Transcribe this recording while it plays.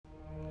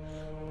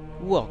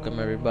Welcome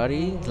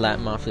everybody,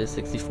 Latin Mafia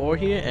 64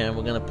 here, and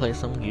we're gonna play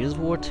some Gears of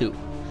War 2.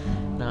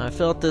 Now I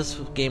felt this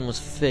game was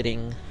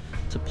fitting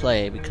to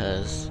play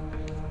because,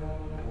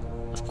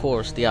 of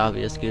course, the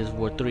obvious Gears of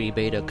War 3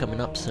 beta coming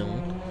up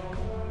soon.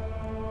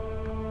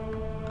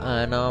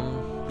 And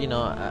you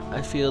know,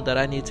 I feel that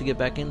I need to get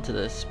back into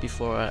this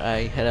before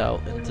I head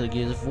out into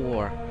Gears of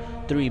War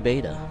 3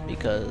 beta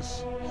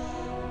because,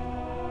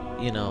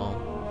 you know,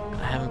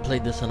 I haven't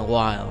played this in a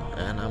while,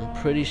 and I'm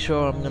pretty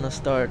sure I'm gonna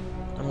suck.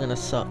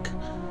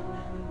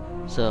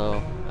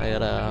 So I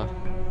gotta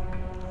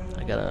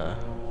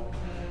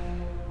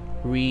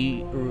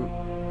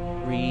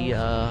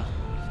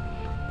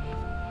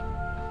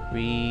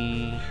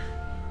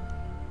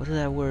what is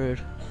that word?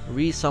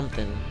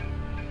 Something.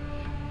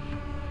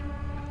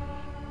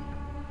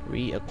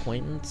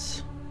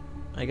 Reacquaintance,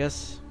 I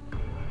guess.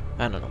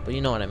 I don't know, but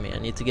you know what I mean. I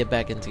need to get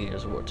back into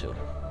Gears of War 2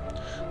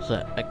 so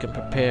that I can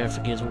prepare for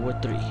Gears of War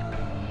 3.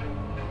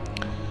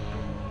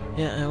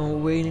 Yeah, and we're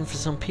waiting for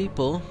some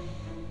people.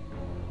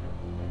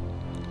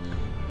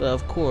 But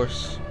of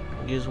course,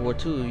 Gears of War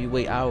 2, you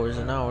wait hours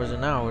and hours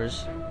and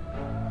hours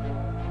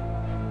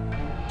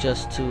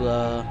just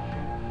to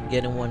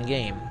get in one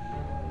game.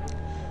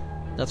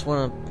 That's one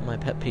of my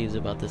pet peeves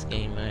about this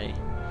game. I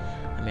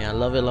mean, I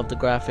love it, love the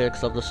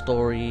graphics, love the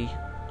story,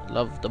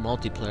 love the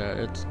multiplayer,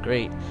 it's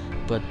great.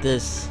 But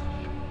this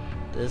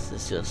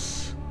is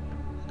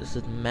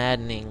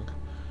maddening.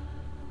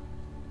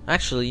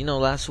 Actually, you know,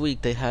 last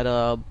week they had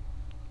the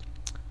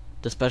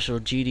special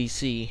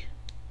GDC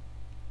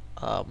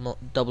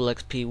double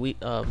XP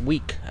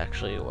week.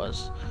 Actually, it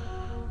was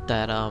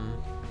that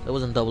it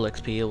wasn't double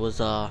XP. It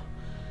was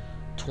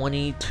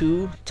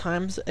 22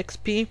 times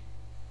XP,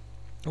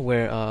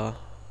 where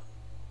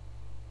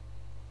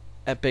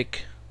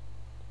Epic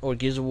or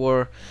Gears of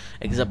War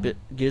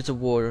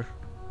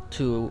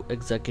 2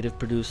 executive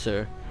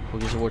producer, or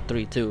Gears of War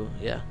 3 too,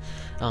 yeah.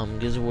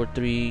 Gears of War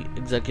 3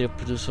 executive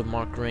producer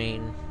Mark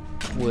Rain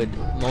would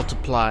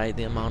multiply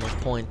the amount of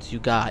points you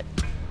got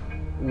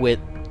with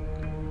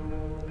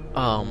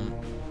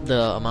the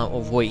amount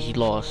of weight he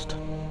lost.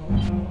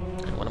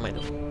 And what am I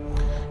doing?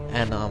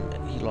 And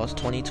he lost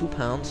 22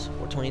 pounds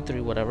or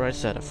 23, whatever I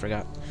said, I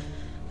forgot.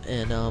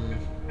 And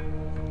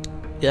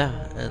yeah,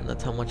 and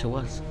that's how much it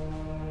was.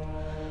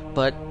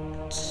 But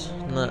it's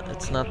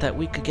not that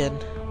week again.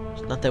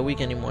 It's not that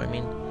week anymore, I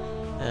mean.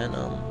 And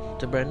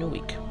it's a brand new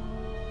week.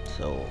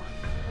 So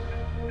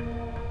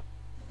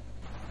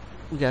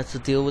we got to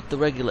deal with the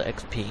regular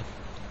XP.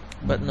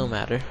 But no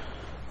matter.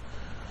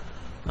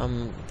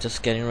 I'm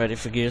just getting ready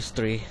for Gears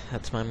 3.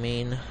 That's my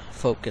main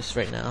focus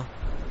right now.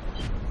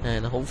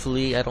 And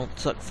hopefully I don't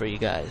suck for you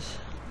guys.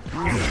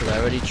 Because I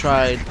already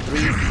tried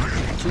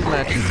 2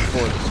 matches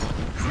before this one,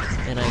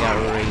 and I got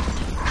raped.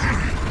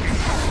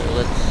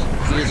 So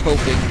here's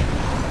hoping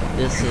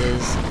this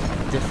is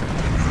different.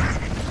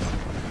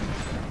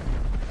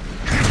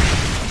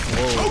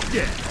 Whoa.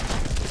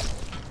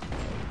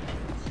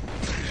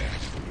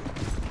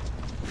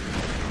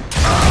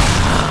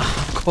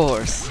 Of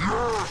course.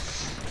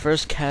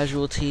 First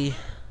casualty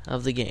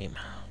of the game.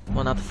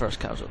 Well, not the first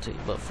casualty,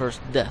 but first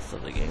death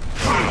of the game.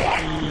 I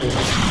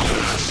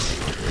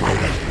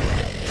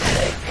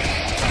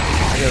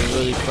get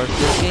really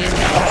frustrated. This game,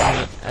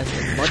 as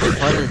much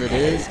fun as it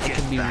is, it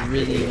can be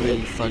really,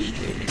 really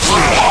frustrating.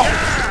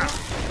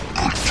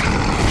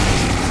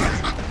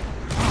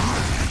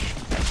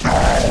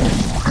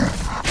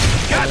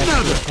 Got to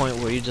the point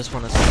where you just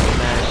want to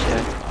smash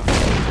it.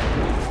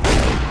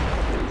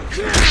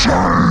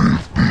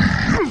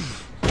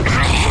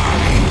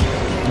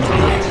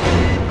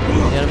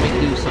 You gotta make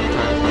do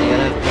sometimes. You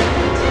gotta have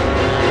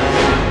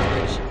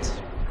patience.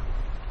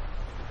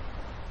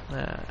 I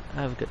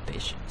have good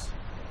patience.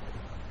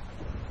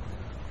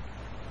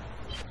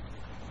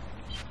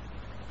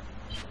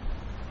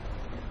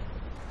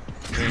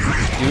 I mean,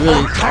 you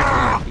really,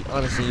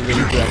 honestly, you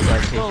really do have to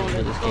have patience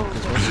for this game,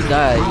 because once you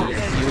die,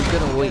 you're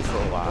gonna wait for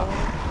a while.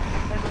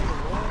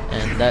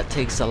 And that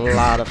takes a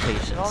lot of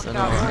patience. I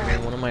know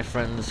one of my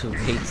friends who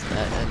hates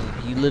that, and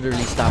he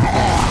literally stopped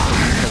playing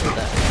because of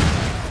that.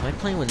 Am I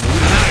playing with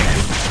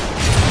noobs?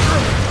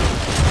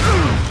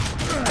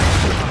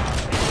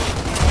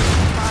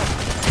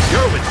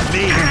 You're with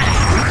me!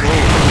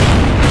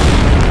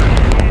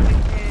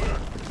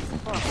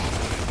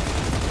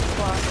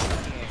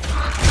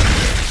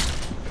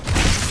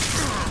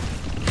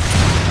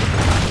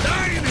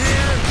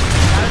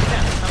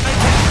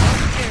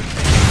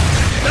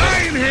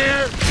 I'm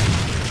here!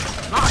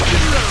 Lock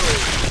and load!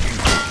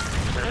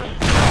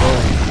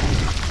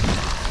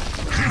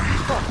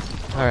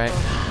 Alright.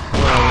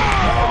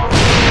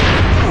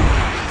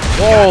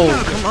 Whoa,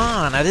 come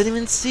on, I didn't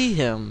even see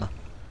him.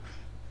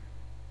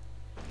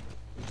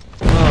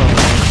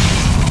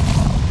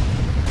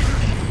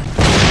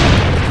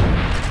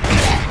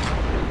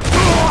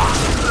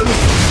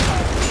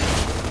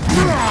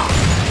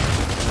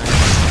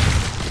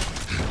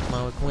 Come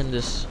on, we can win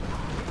this.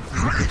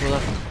 People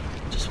left.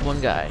 Just one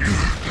guy.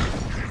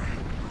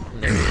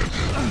 And there he is.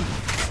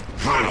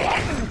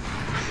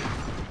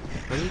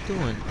 What are you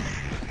doing?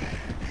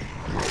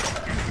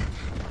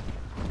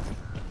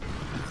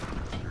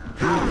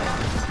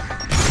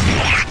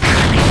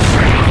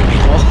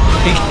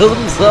 He killed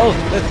himself.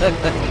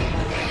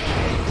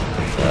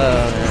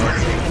 Oh man.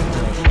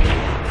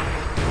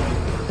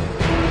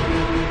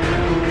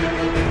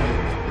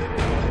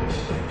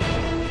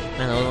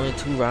 Man, it was only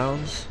 2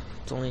 rounds.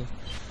 It's only. I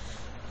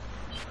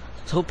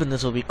was hoping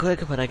this will be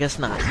quick, but I guess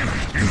not. Oh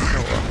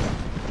well.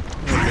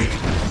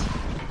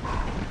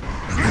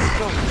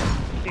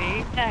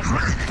 Same tactic.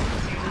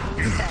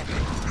 Same tactic.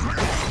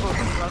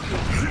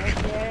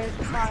 There's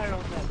fire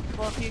on that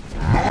fucking.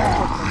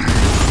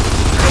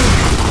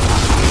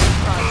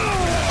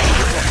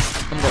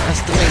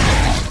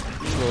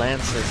 Underestimate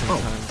Lancer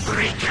sometimes.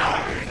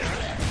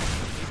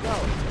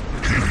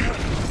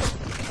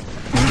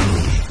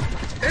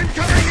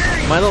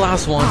 Am I the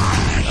last one?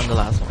 I'm the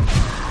last one.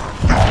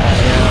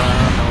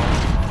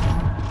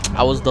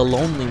 I was the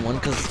lonely one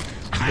because.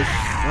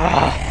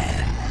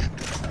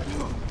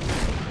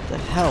 The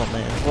hell,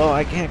 man. Well,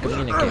 I can't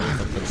communicate with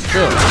them, but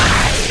still.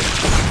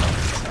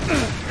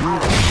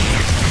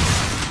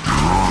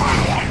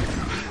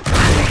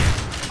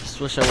 Just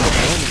wish I would have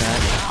known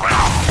that.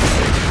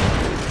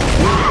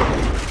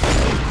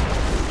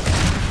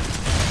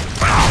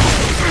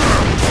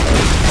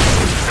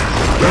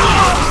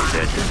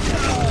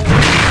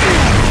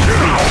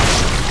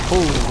 Oh.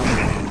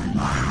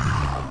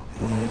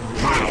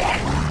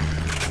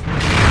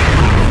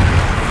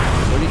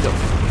 Where'd he go?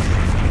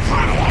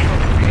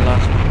 The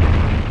last one.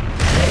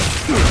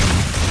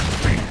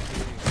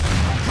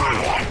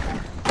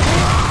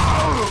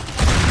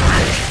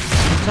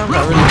 Sometimes I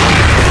really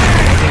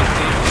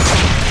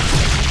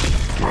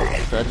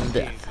sudden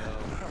death.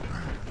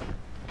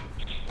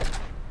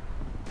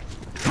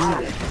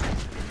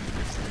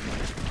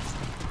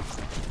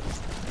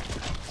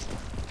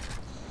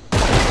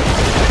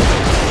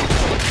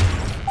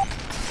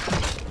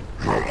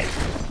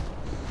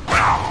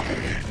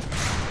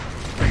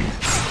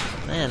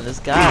 Man, this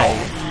guy.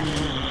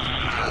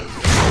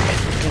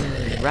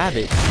 Fucking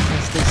rabbit.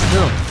 Can't stay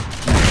still.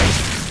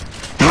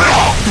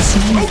 The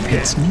same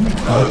fits me.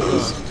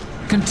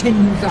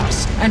 Continue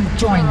thus and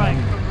join me.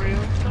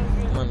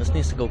 Come on, this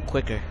needs to go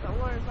quicker.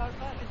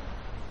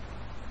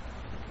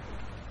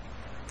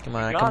 Come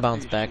on, I can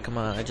bounce back. Come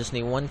on, I just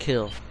need 1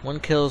 kill. 1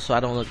 kill so I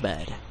don't look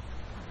bad.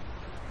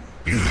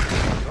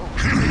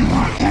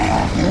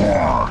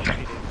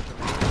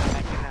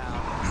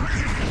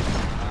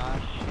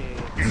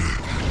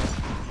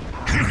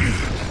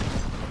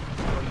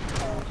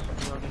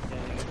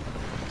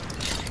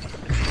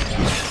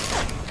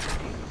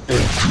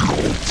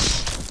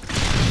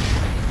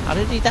 How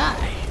did he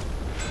die?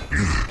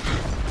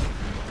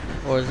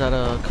 Or is that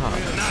a cop?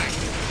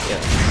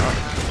 Yeah.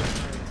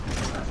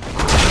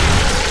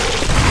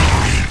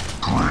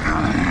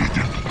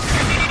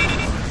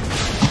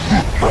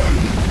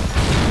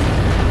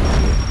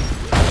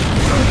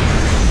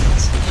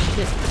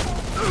 Shit.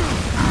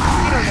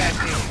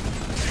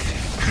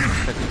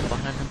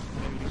 Behind him.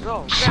 Go,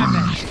 grab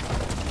that shit.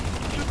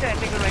 Shoot that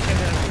nigga right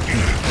there.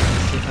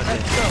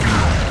 Let's go.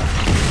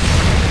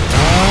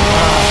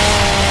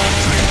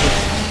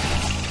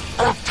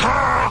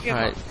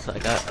 Alright, so I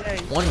got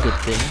 1 good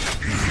thing.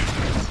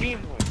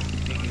 Teamwork,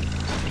 nigga.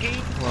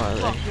 Where are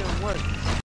they? Fucking work.